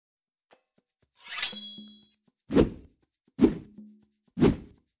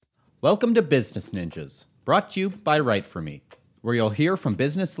Welcome to Business Ninjas, brought to you by WriteForMe, where you'll hear from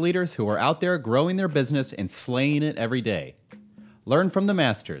business leaders who are out there growing their business and slaying it every day. Learn from the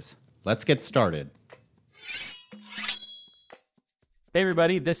masters. Let's get started. Hey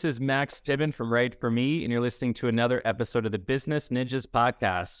everybody, this is Max Tibbin from WriteForMe, and you're listening to another episode of the Business Ninjas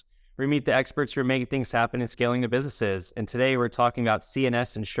podcast. We meet the experts who are making things happen and scaling their businesses. And today we're talking about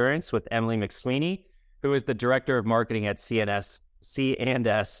C&S Insurance with Emily McSweeney, who is the Director of Marketing at C&S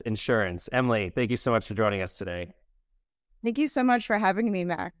Insurance. Emily, thank you so much for joining us today. Thank you so much for having me,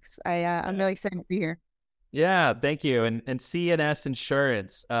 Max. I'm really excited to be here. Yeah, thank you. And C&S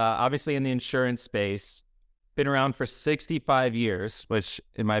Insurance, obviously in the insurance space, been around for 65 years, which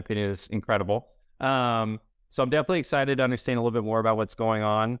in my opinion is incredible. So I'm definitely excited to understand a little bit more about what's going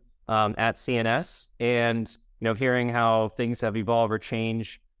on at C&S and, hearing how things have evolved or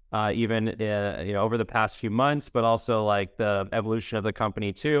changed even over the past few months, but also like the evolution of the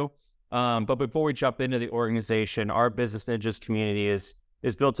company too. But before we jump into the organization, our Business Ninjas community is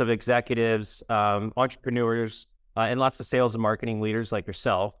built of executives, entrepreneurs, and lots of sales and marketing leaders like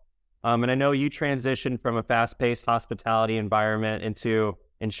yourself. And I know you transitioned from a fast-paced hospitality environment into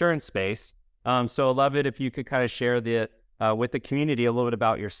insurance space. So I'd love it if you could kind of share with the community a little bit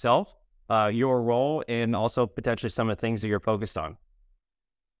about yourself, your role, and also potentially some of the things that you're focused on.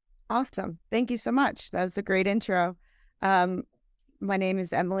 Awesome. Thank you so much. That was a great intro. My name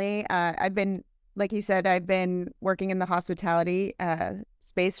is Emily. Like you said, I've been working in the hospitality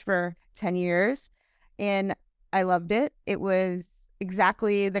space for 10 years, and I loved it. It was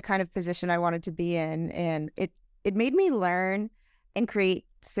exactly the kind of position I wanted to be in, and it made me learn and create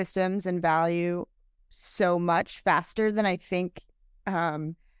systems and value so much faster than I think.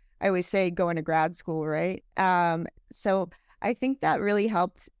 I always say going to grad school, right? So I think that really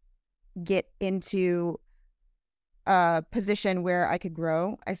helped get into a position where I could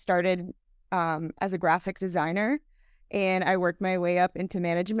grow. I started as a graphic designer, and I worked my way up into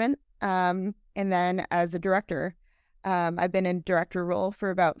management, and then as a director. I've been in director role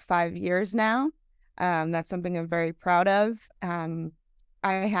for about 5 years now. That's something I'm very proud of.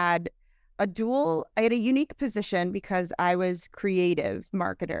 I had a unique position because I was creative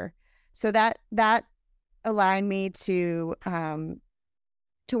marketer. So that allowed me to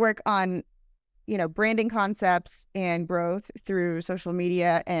work on, branding concepts and growth through social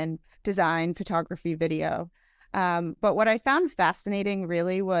media and design, photography, video. But what I found fascinating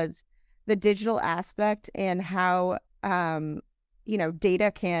really was the digital aspect and how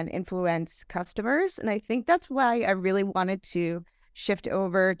data can influence customers. And I think that's why I really wanted to shift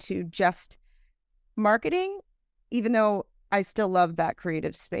over to just marketing, even though I still love that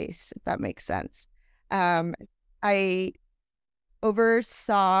creative space, if that makes sense. I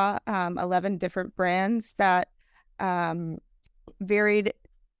oversaw 11 different brands that varied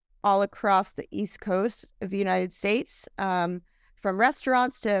all across the East Coast of the United States, from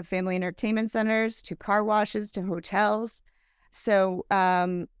restaurants to family entertainment centers to car washes to hotels. So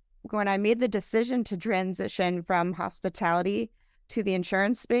when I made the decision to transition from hospitality to the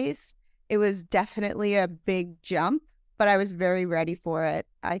insurance space, it was definitely a big jump, but I was very ready for it.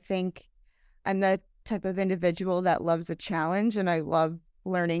 I think I'm the type of individual that loves a challenge, and I love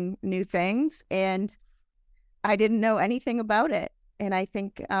learning new things, and I didn't know anything about it. And I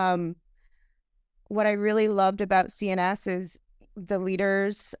think what I really loved about C&S is the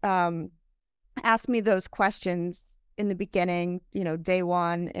leaders asked me those questions in the beginning, day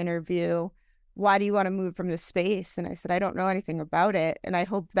one interview. Why do you want to move from this space? And I said, I don't know anything about it. And I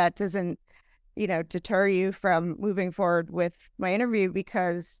hope that doesn't, deter you from moving forward with my interview,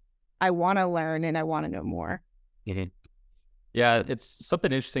 because I want to learn and I want to know more. Mm-hmm. Yeah, it's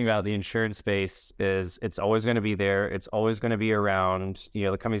something interesting about the insurance space is it's always going to be there. It's always going to be around.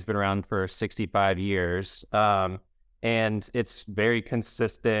 The company's been around for 65 years. And it's very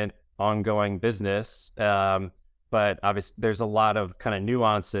consistent, ongoing business. But obviously, there's a lot of kind of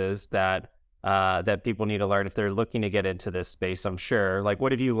nuances that people need to learn if they're looking to get into this space, I'm sure. Like,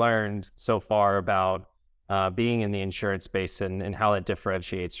 what have you learned so far about being in the insurance space and how it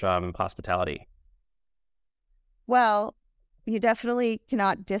differentiates from hospitality? Well, you definitely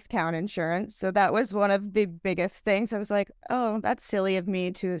cannot discount insurance. So that was one of the biggest things. I was like, oh, that's silly of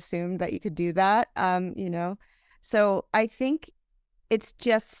me to assume that you could do that, So I think it's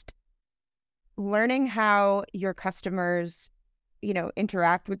just learning how your customers,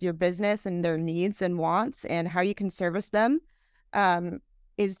 interact with your business and their needs and wants, and how you can service them,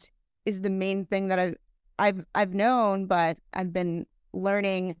 is the main thing that I've known, but I've been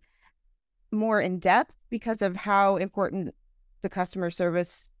learning more in depth because of how important the customer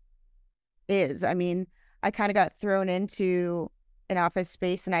service is. I mean, I kind of got thrown into an office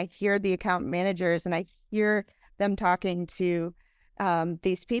space and I hear the account managers and I hear them talking to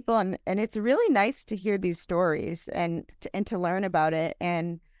these people, and it's really nice to hear these stories and to learn about it.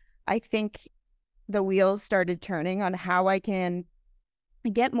 And I think the wheels started turning on how I can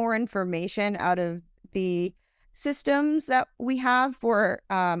get more information out of the systems that we have for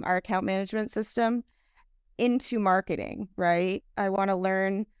our account management system into marketing, right? I want to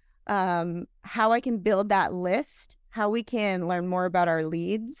learn how I can build that list, how we can learn more about our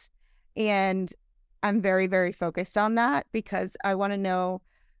leads. And I'm very, very focused on that because I want to know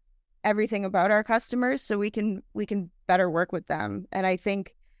everything about our customers so we can better work with them. And I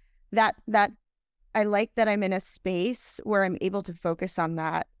think that I like that I'm in a space where I'm able to focus on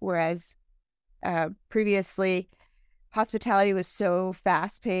that. Whereas previously, hospitality was so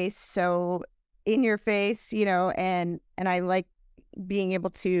fast paced, so in your face, and I like being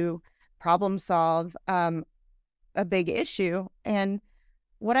able to problem solve a big issue. And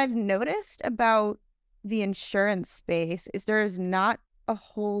what I've noticed about the insurance space is there is not a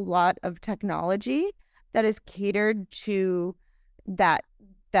whole lot of technology that is catered to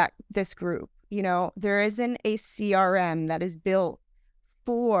this group. There isn't a CRM that is built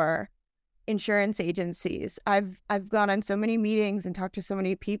for insurance agencies. I've gone on so many meetings and talked to so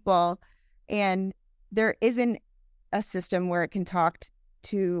many people, and there isn't a system where it can talk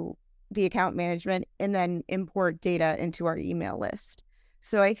to the account management and then import data into our email list.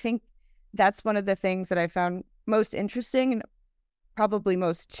 So I think that's one of the things that I found most interesting and probably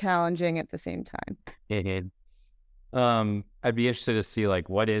most challenging at the same time. I'd be interested to see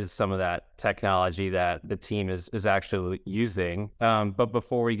what is some of that technology that the team is actually using. But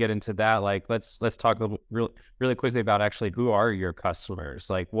before we get into that, let's talk really quickly about actually who are your customers?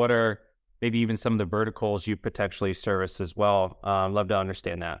 What are maybe even some of the verticals you potentially service as well? Love to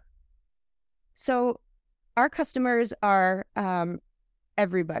understand that. So our customers are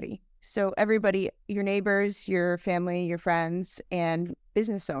everybody. So everybody, your neighbors, your family, your friends, and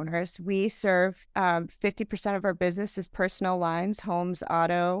business owners. We serve 50% of our business is personal lines, homes,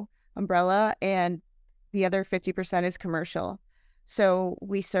 auto, umbrella, and the other 50% is commercial. So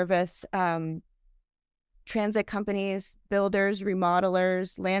we service transit companies, builders,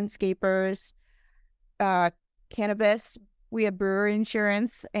 remodelers, landscapers, cannabis. We have brewery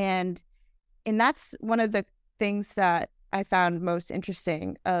insurance, and that's one of the things that I found most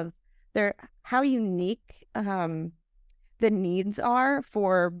interesting of how unique the needs are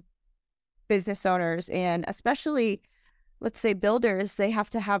for business owners, and especially, let's say, builders. They have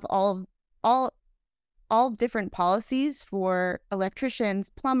to have all different policies for electricians,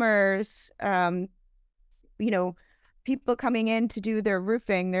 plumbers, people coming in to do their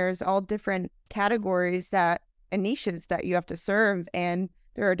roofing. There's all different categories and niches that you have to serve, and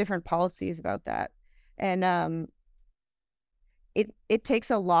there are different policies about that. And it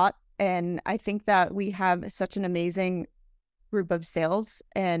takes a lot. And I think that we have such an amazing group of sales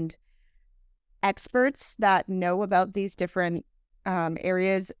and experts that know about these different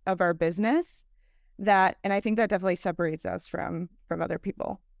areas of our business and I think that definitely separates us from other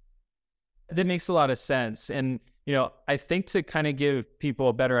people. That makes a lot of sense. And, I think to kind of give people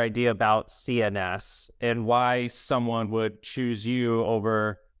a better idea about CNS and why someone would choose you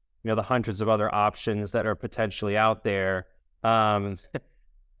over, the hundreds of other options that are potentially out there.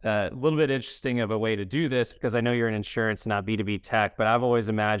 A little bit interesting of a way to do this because I know you're in insurance, not B2B tech, but I've always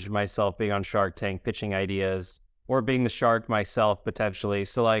imagined myself being on Shark Tank pitching ideas or being the shark myself potentially.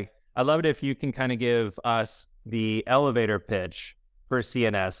 So I'd love it if you can kind of give us the elevator pitch for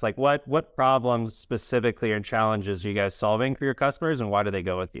CNS. What problems specifically and challenges are you guys solving for your customers, and why do they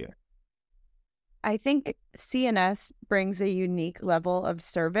go with you? I think CNS brings a unique level of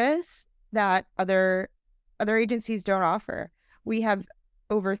service that other agencies don't offer. We have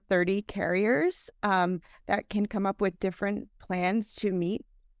over 30 carriers that can come up with different plans to meet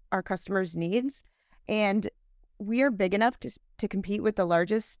our customers' needs. And we are big enough to compete with the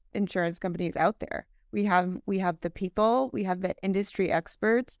largest insurance companies out there. We have the people, we have the industry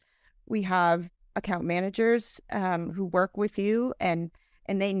experts, we have account managers who work with you and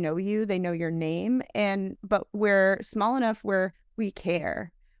they know you, they know your name. But we're small enough where we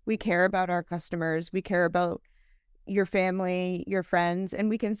care. We care about our customers. We care about your family, your friends, and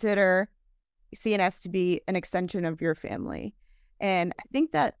we consider CNS to be an extension of your family. And I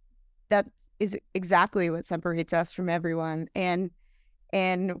think that is exactly what separates us from everyone. And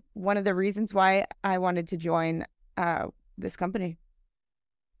one of the reasons why I wanted to join this company.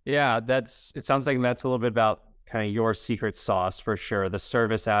 Yeah, it sounds like that's a little bit about kind of your secret sauce for sure. The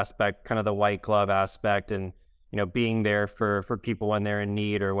service aspect, kind of the white glove aspect, and being there for people when they're in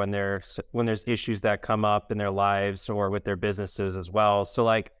need, or when there's issues that come up in their lives or with their businesses as well. So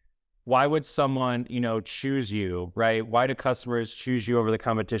like, why would someone, choose you, right? Why do customers choose you over the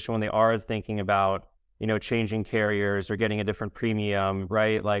competition when they are thinking about, changing carriers or getting a different premium,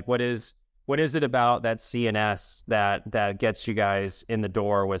 right? Like, what is it about that CNS that gets you guys in the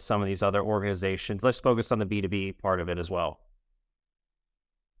door with some of these other organizations? Let's focus on the B2B part of it as well.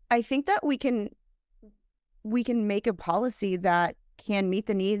 I think that we can make a policy that can meet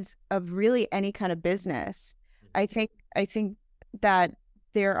the needs of really any kind of business. I think that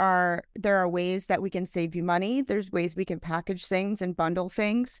there are ways that we can save you money. There's ways we can package things and bundle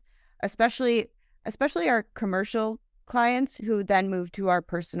things, especially our commercial clients who then move to our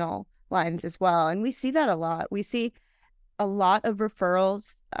personal lines as well. And we see that a lot. We see a lot of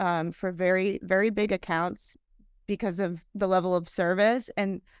referrals for very, very big accounts because of the level of service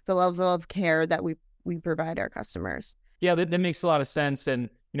and the level of care that we provide our customers. Yeah, that makes a lot of sense. And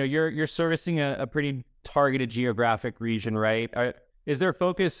you're servicing a pretty targeted geographic region, right? Is there a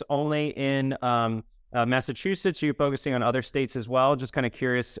focus only in Massachusetts? Are you focusing on other states as well? Just kind of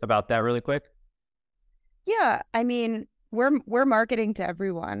curious about that really quick. Yeah, I mean, we're marketing to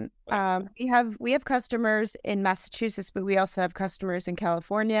everyone. We have customers in Massachusetts, but we also have customers in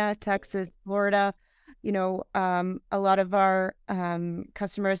California, Texas, Florida. A lot of our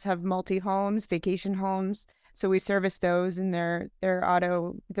customers have multi-homes, vacation homes, so we service those and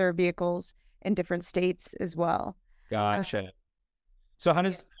their vehicles in different states as well. Gotcha. So how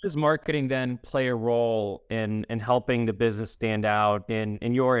does marketing then play a role in helping the business stand out in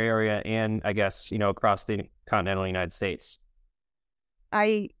your area and I guess, across the continental United States?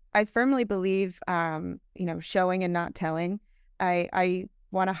 I firmly believe, showing and not telling. I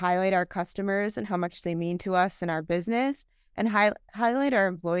want to highlight our customers and how much they mean to us and our business, and highlight our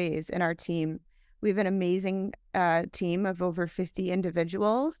employees and our team. We have an amazing team of over 50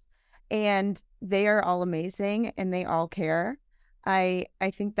 individuals, and they are all amazing and they all care. I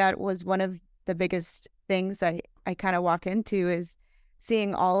think that was one of the biggest things I kind of walk into, is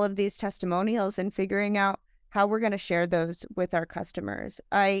seeing all of these testimonials and figuring out how we're going to share those with our customers.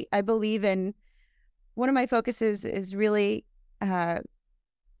 I believe in, one of my focuses is really,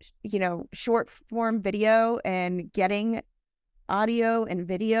 short form video and getting audio and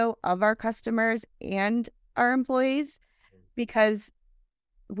video of our customers and our employees, because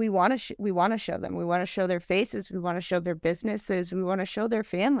we want to show them. We want to show their faces. We want to show their businesses. We want to show their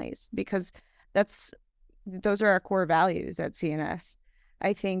families, because those are our core values at CNS.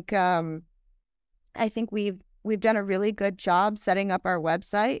 I think we've done a really good job setting up our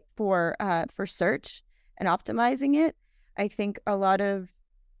website for search and optimizing it. I think a lot of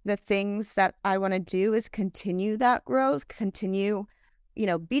the things that I want to do is continue that growth, continue,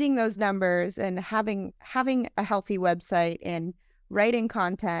 beating those numbers and having a healthy website and writing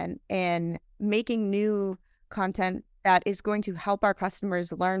content and making new content that is going to help our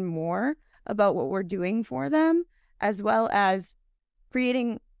customers learn more about what we're doing for them, as well as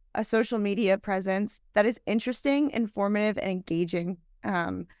creating a social media presence that is interesting, informative, and engaging.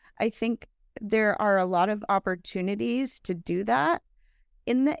 I think there are a lot of opportunities to do that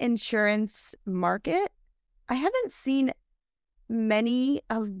in the insurance market. I haven't seen many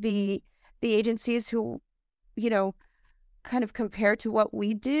of the agencies who, kind of compare to what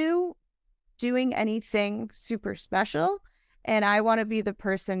we do, doing anything super special. And I want to be the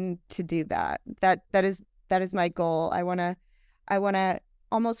person to do that. That is my goal. I want to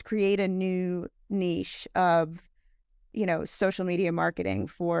almost create a new niche of, social media marketing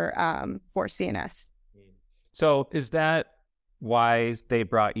for CNS. So is that why they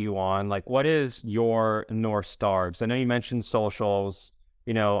brought you on? Like, what is your North Star? Because I know you mentioned socials.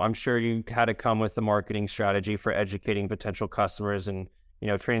 I'm sure you had to come with the marketing strategy for educating potential customers and,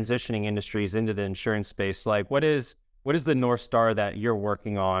 transitioning industries into the insurance space. Like, what is the North Star that you're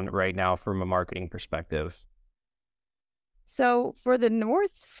working on right now from a marketing perspective? So for the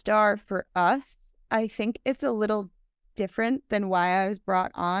North Star for us, I think it's a little different than why I was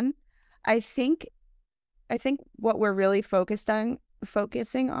brought on. I think what we're really focused on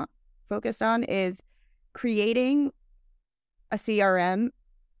is creating a CRM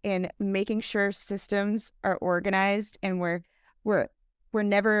and making sure systems are organized, and we're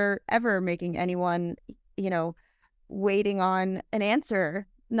never ever making anyone, waiting on an answer.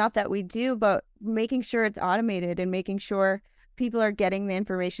 Not that we do, but making sure it's automated and making sure people are getting the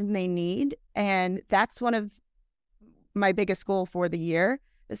information they need. And that's one of my biggest goal for the year,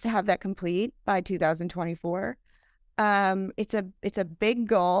 is to have that complete by 2024. It's a big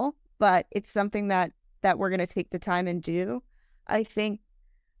goal, but it's something that we're going to take the time and do. I think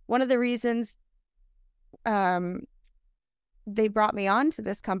one of the reasons um, they brought me on to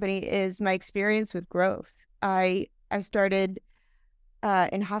this company is my experience with growth. I started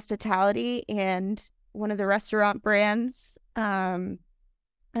in hospitality, and one of the restaurant brands under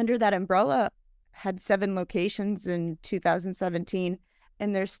that umbrella had 7 locations in 2017,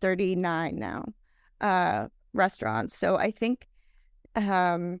 and there's 39 now restaurants. So I think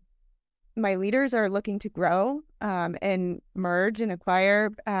my leaders are looking to grow and merge and acquire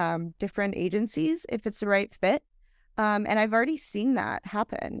different agencies if it's the right fit. And I've already seen that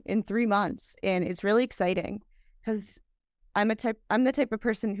happen in 3 months, and it's really exciting because I'm the type of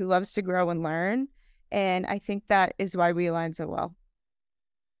person who loves to grow and learn, and I think that is why we align so well.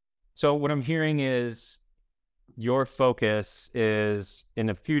 So what I'm hearing is your focus is in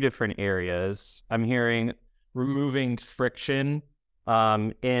a few different areas. I'm hearing removing friction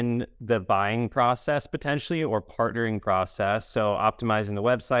in the buying process potentially, or partnering process. So optimizing the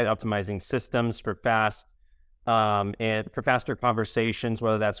website, optimizing systems for and for faster conversations,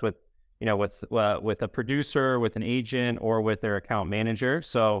 whether that's with with a producer, with an agent, or with their account manager.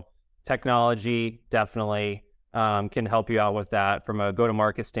 So technology definitely can help you out with that from a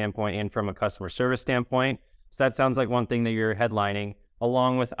go-to-market standpoint and from a customer service standpoint. So that sounds like one thing that you're headlining,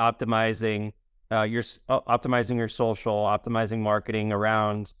 along with optimizing your social, optimizing marketing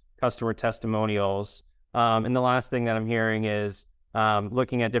around customer testimonials. And the last thing that I'm hearing is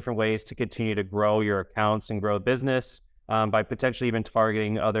looking at different ways to continue to grow your accounts and grow business by potentially even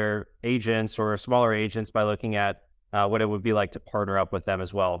targeting other agents or smaller agents by looking at what it would be like to partner up with them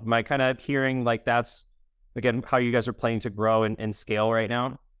as well. Am I kind of hearing like that's, again, how you guys are planning to grow and scale right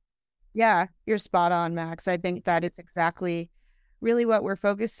now? Yeah, you're spot on, Max. I think that it's exactly really what we're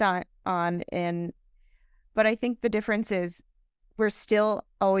focused on. But I think the difference is we're still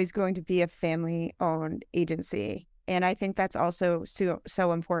always going to be a family-owned agency. And I think that's also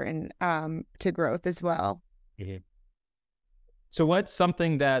so important to growth as well. Mm-hmm. So what's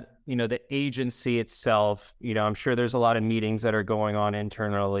something that, the agency itself, I'm sure there's a lot of meetings that are going on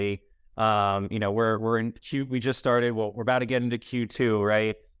internally. We're in we just started, well, we're about to get into Q2,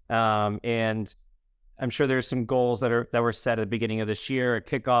 right? And I'm sure there's some goals that were set at the beginning of this year at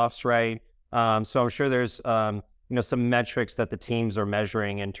kickoffs, right? So I'm sure there's, some metrics that the teams are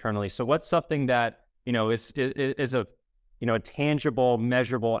measuring internally. So what's something that, is a tangible,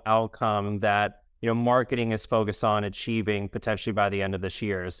 measurable outcome that, marketing is focused on achieving potentially by the end of this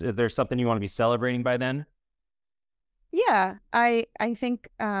year? Is there something you want to be celebrating by then? Yeah, I think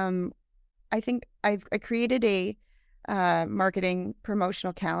I created a marketing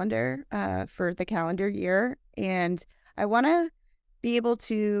promotional calendar for the calendar year, and I want to be able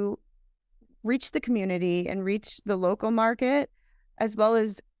to reach the community and reach the local market, as well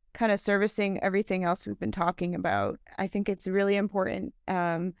as kind of servicing everything else we've been talking about. I think it's really important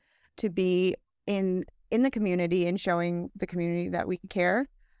to be in the community and showing the community that we care.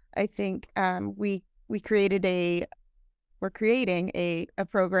 I think we're creating a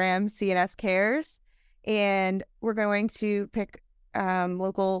program, CNS Cares, and we're going to pick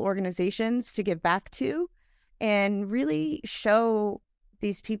local organizations to give back to and really show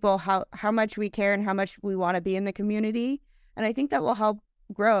these people how much we care and how much we want to be in the community. And I think that will help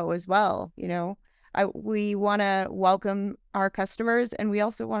grow as well. We want to welcome our customers, and we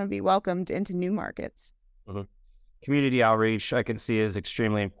also want to be welcomed into new markets. Mm-hmm. Community outreach, I can see, is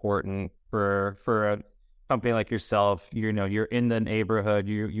extremely important for a company like yourself. You're in the neighborhood.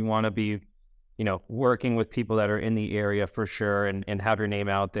 You want to be, working with people that are in the area for sure, and have your name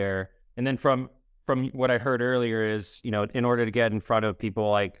out there. And then from what I heard earlier is, in order to get in front of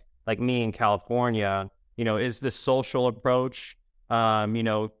people like me in California, is the social approach,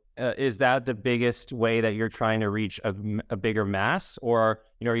 is that the biggest way that you're trying to reach a bigger mass? Or,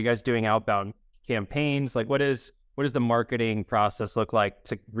 are you guys doing outbound campaigns? Like, what does the marketing process look like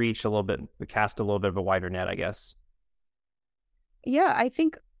to reach cast a little bit of a wider net, I guess? Yeah, I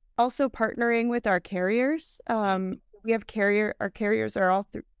think also partnering with our carriers. We have our carriers are all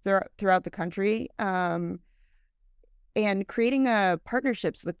throughout the country, and creating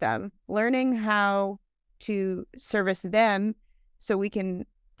partnerships with them, learning how to service them so we can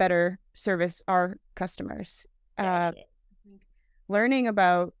better service our customers. Learning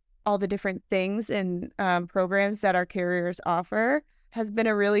about all the different things and programs that our carriers offer has been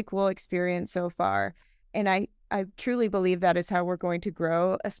a really cool experience so far. And I truly believe that is how we're going to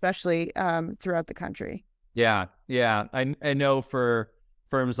grow, especially throughout the country. Yeah. I know for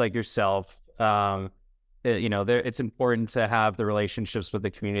firms like yourself, it's important to have the relationships with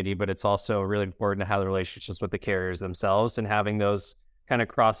the community, but it's also really important to have the relationships with the carriers themselves, and having those kind of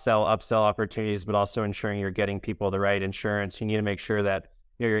cross-sell, upsell opportunities, but also ensuring you're getting people the right insurance. You need to make sure that,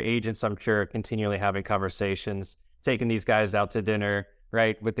 your agents, I'm sure, continually having conversations, taking these guys out to dinner,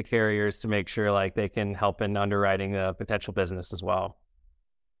 right, with the carriers to make sure like they can help in underwriting a potential business as well.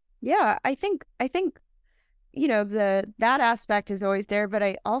 Yeah, I think that aspect is always there, but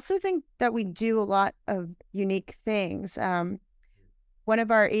I also think that we do a lot of unique things. One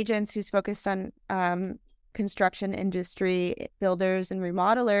of our agents who's focused on construction industry builders and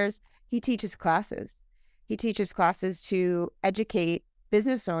remodelers, he teaches classes. He teaches classes to educate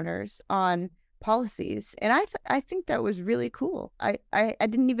business owners on policies, and I think that was really cool. I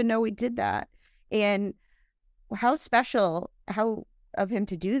didn't even know we did that, and how special how of him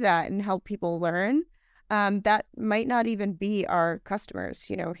to do that and help people learn. That might not even be our customers.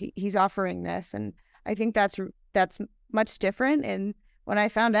 He's offering this, and I think that's much different. And when I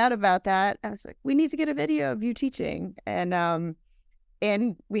found out about that, I was like, we need to get a video of you teaching, and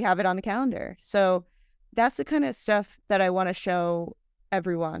we have it on the calendar. So that's the kind of stuff that I want to show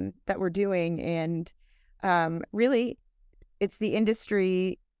everyone that we're doing. And really, it's the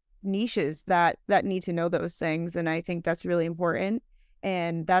industry niches that need to know those things, and I think that's really important.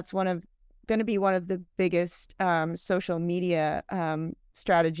 And that's going to be one of the biggest social media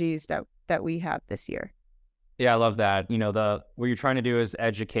strategies that we have this year. Yeah, I love that. What you're trying to do is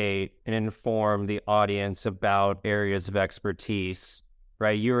educate and inform the audience about areas of expertise,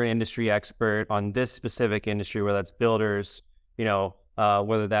 right? You're an industry expert on this specific industry, whether that's builders,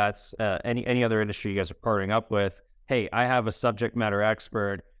 whether that's any other industry you guys are partnering up with. Hey, I have a subject matter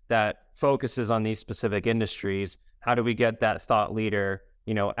expert that focuses on these specific industries. How do we get that thought leader,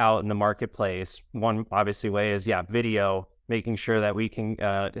 out in the marketplace? One obviously way is, video, making sure that we can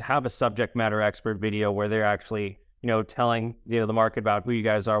have a subject matter expert video where they're actually, telling the market about who you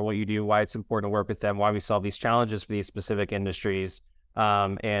guys are, what you do, why it's important to work with them, why we solve these challenges for these specific industries,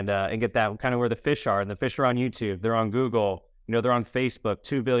 and get that kind of where the fish are. And the fish are on YouTube, they're on Google, they're on Facebook.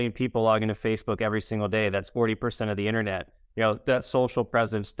 2 billion people log into Facebook every single day. That's 40% of the internet. That social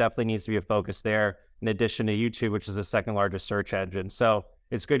presence definitely needs to be a focus there, in addition to YouTube, which is the second largest search engine. So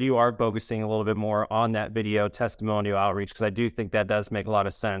it's good you are focusing a little bit more on that video testimonial outreach, because I do think that does make a lot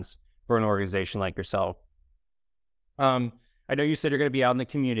of sense for an organization like yourself. I know you said you're going to be out in the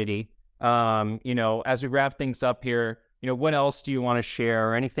community. As we wrap things up here, what else do you want to share,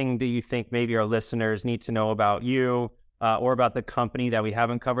 or anything that you think maybe our listeners need to know about you or about the company that we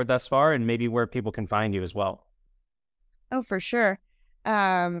haven't covered thus far, and maybe where people can find you as well? Oh, for sure.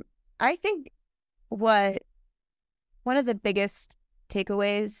 I think one of the biggest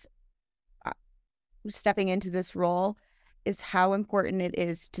takeaways stepping into this role is how important it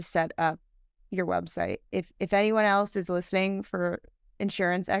is to set up your website. If anyone else is listening for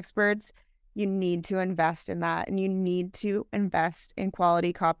insurance experts, you need to invest in that, and you need to invest in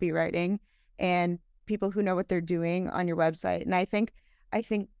quality copywriting and people who know what they're doing on your website. And I think I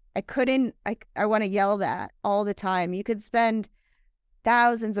want to yell that all the time. You could spend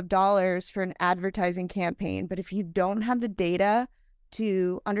thousands of dollars for an advertising campaign, but if you don't have the data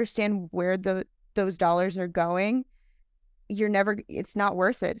to understand where those dollars are going, it's not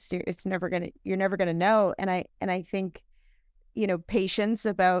worth it. You're never gonna know. And I think, patience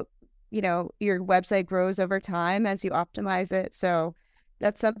about, your website grows over time as you optimize it. So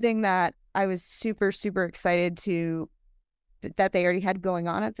that's something that I was super, super excited that they already had going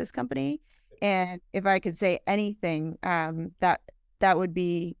on at this company. And if I could say anything, that would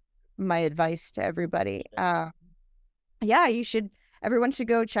be my advice to everybody. Everyone should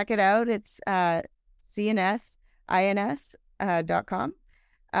go check it out. It's cnsins.com.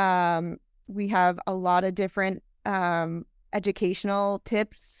 We have a lot of different educational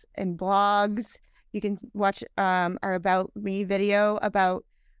tips and blogs. You can watch our About Me video about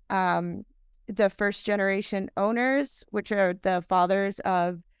the first generation owners, which are the fathers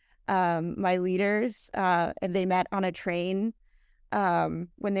of my leaders, and they met on a train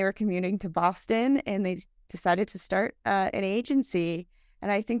when they were commuting to Boston, and they decided to start an agency.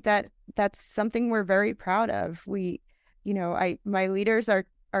 And I think that that's something we're very proud of. My leaders are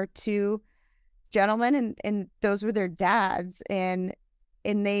two gentlemen, and those were their dads, and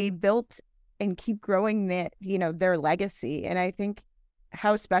they built and keep growing their legacy. And I think,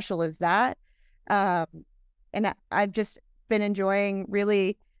 how special is that? And I've just been enjoying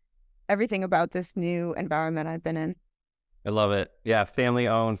really everything about this new environment I've been in. I love it. Yeah, family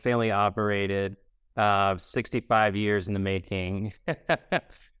owned, family operated, 65 years in the making.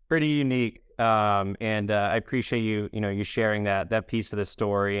 Pretty unique. And I appreciate you sharing that piece of the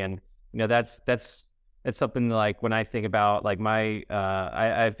story. And that's something like when I think about like I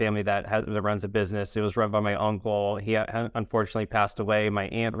have family that runs a business. It was run by my uncle. He unfortunately passed away. My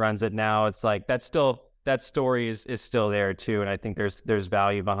aunt runs it now. It's like that's still that story is still there too. And I think there's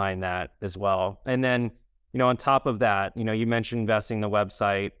value behind that as well. And then, on top of that, you mentioned investing in the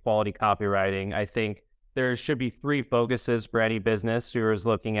website, quality copywriting. I think there should be 3 focuses for any business who is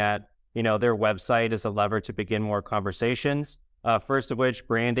looking at, their website as a lever to begin more conversations. First of which,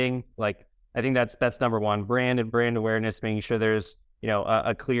 branding. Like, I think that's number one, brand and brand awareness, making sure there's,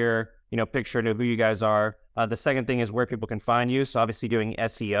 a clear, picture of who you guys are. The second thing is where people can find you. So obviously doing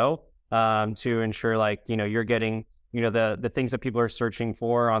SEO to ensure you're getting, the things that people are searching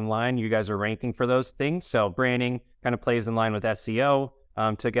for online, you guys are ranking for those things. So branding kind of plays in line with SEO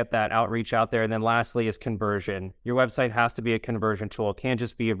to get that outreach out there. And then lastly is conversion. Your website has to be a conversion tool. It can't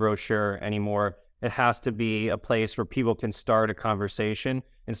just be a brochure anymore. It has to be a place where people can start a conversation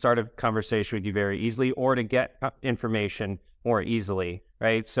with you very easily, or to get information more easily,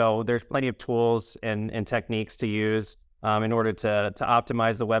 right? So there's plenty of tools and techniques to use in order to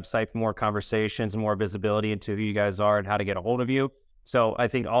optimize the website for more conversations and more visibility into who you guys are and how to get a hold of you. So I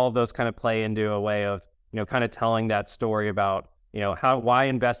think all of those kind of play into a way of, kind of telling that story about, why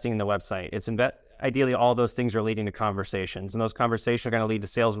investing in the website. It's ideally all those things are leading to conversations, and those conversations are going to lead to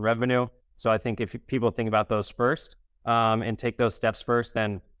sales and revenue. So I think if people think about those first and take those steps first,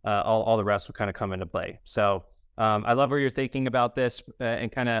 then all the rest will kind of come into play. So I love where you're thinking about this and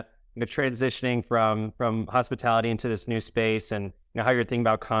kind of transitioning from hospitality into this new space, and how you're thinking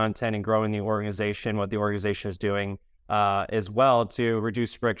about content and growing the organization, what the organization is doing as well to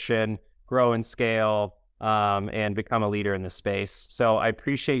reduce friction, grow and scale, and become a leader in this space. So I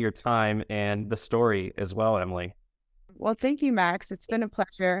appreciate your time and the story as well, Emily. Well, thank you, Max. It's been a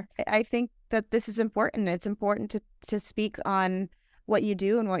pleasure. I think that this is important. It's important to speak on what you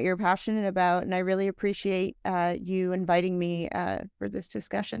do and what you're passionate about. And I really appreciate you inviting me for this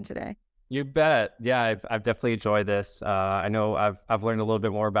discussion today. You bet. Yeah, I've definitely enjoyed this. I know I've learned a little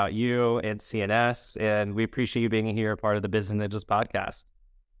bit more about you and CNS, and we appreciate you being here, part of the Business Ninjas podcast.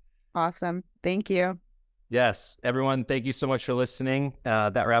 Awesome. Thank you. Yes, everyone, thank you so much for listening.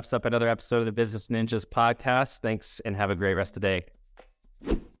 That wraps up another episode of the Business Ninjas podcast. Thanks, and have a great rest of the day.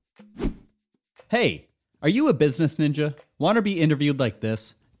 Hey, are you a business ninja? Want to be interviewed like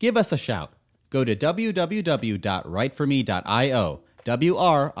this? Give us a shout. Go to www.writeforme.io,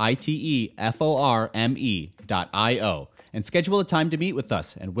 WriteForme.io, and schedule a time to meet with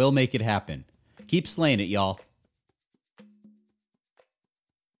us, and we'll make it happen. Keep slaying it, y'all.